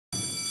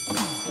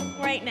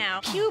right now.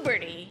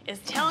 Puberty is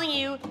telling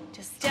you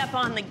to step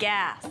on the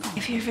gas.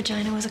 If your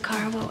vagina was a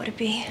car, what would it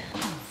be?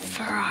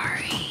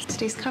 Ferrari. It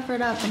stays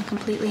covered up and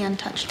completely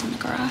untouched in the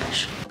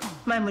garage.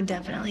 Mine would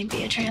definitely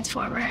be a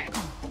transformer.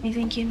 You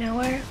think you know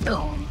her?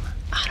 Boom.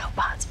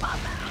 Autobots pop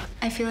out.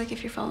 I feel like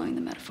if you're following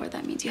the metaphor,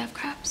 that means you have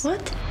crabs.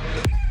 What?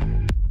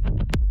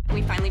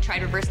 We finally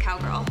tried reverse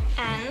cowgirl.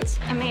 And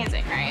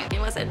amazing, right? It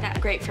wasn't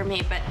that great for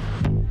me, but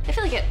I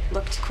feel like it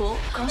looked cool.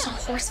 Girls are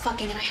horse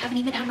fucking and I haven't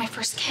even had my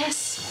first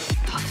kiss.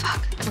 Oh,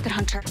 fuck. Look at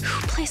Hunter.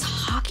 Who plays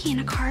hockey in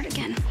a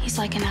cardigan? He's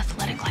like an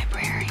athletic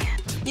librarian.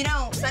 You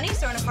know, Sunny's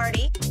throwing a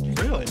party.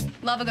 Really?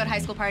 Love a good high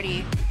school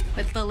party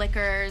with the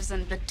liquors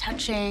and the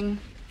touching,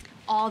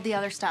 all the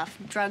other stuff,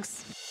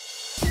 drugs.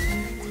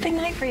 Big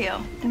night for you.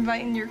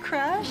 Inviting your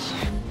crush?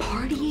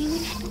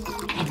 Partying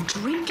and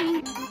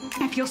drinking.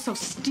 I feel so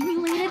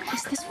stimulated.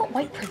 Is this what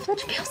white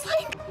privilege feels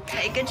like?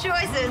 Hey, good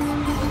choices.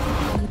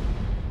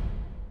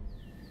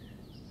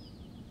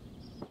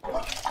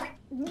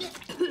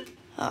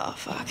 Oh,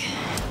 fuck.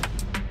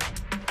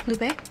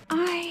 Lupe?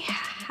 I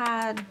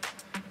had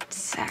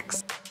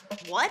sex.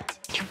 What?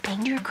 You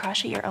banged your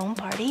crush at your own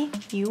party?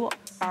 You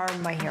are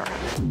my hero.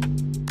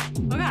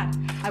 Oh, God.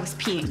 I was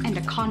peeing and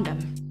a condom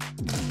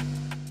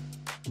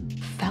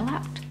fell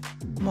out.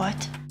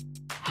 What?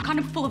 A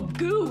condom full of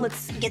goo.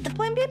 Let's get the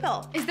Plan B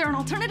pill. Is there an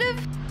alternative?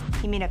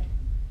 You mean a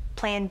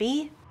Plan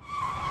B?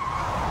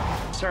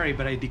 Sorry,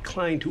 but I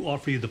declined to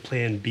offer you the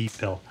Plan B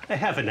pill.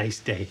 Have a nice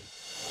day.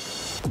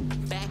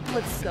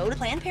 Let's go to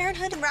Planned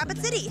Parenthood in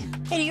Rapid City.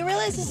 Hey, do you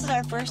realize this is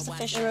our first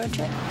official road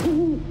trip?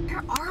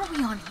 Where are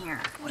we on here?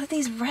 What do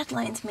these red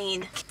lines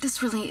mean?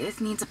 This really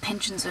needs a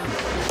pinch and zoom.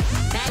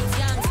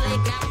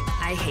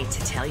 I hate to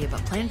tell you,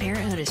 but Planned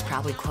Parenthood is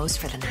probably closed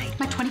for the night.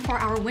 My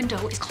 24-hour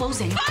window is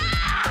closing.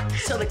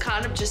 So the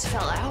condom just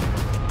fell out?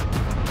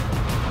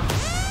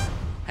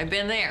 I've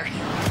been there.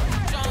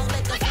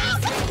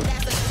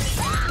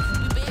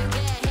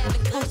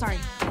 Oh, sorry.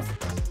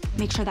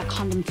 Make sure that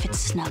condom fits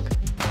snug.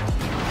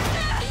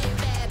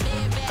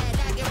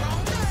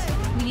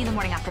 We need the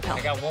morning after pill.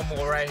 I got one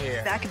more right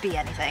here. That could be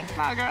anything.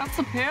 I got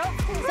some pill.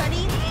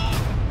 Sunny?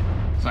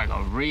 It's like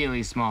a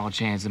really small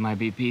chance it might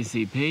be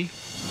PCP.